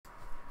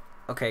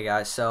Okay,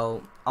 guys,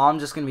 so all I'm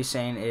just going to be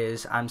saying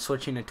is I'm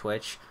switching to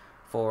Twitch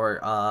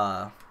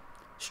for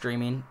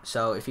streaming.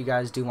 So if you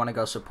guys do want to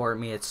go support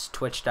me, it's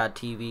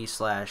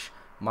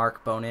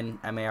twitch.tv/Mark Bonin,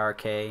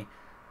 MARK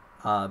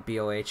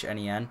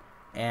BOHNEN.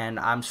 And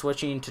I'm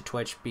switching to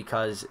Twitch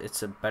because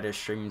it's a better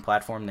streaming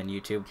platform than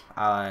YouTube.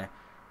 I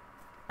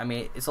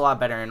mean, it's a lot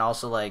better, and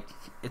also, like,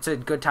 it's a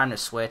good time to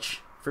switch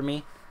for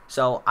me.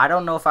 So I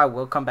don't know if I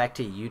will come back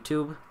to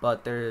YouTube,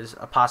 but there's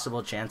a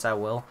possible chance I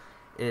will.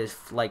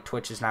 If, like,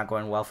 Twitch is not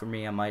going well for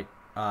me, I might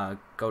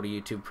go to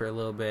YouTube for a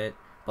little bit.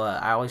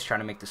 But I always try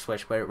to make the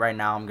switch. But right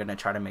now I'm going to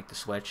try to make the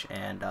switch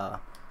and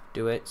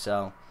do it.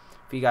 So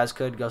if you guys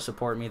could, go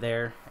support me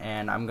there.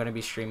 And I'm going to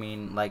be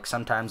streaming, like,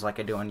 sometimes like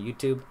I do on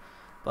YouTube,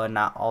 but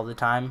not all the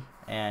time.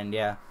 And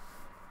yeah,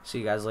 see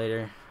you guys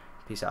later.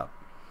 Peace out.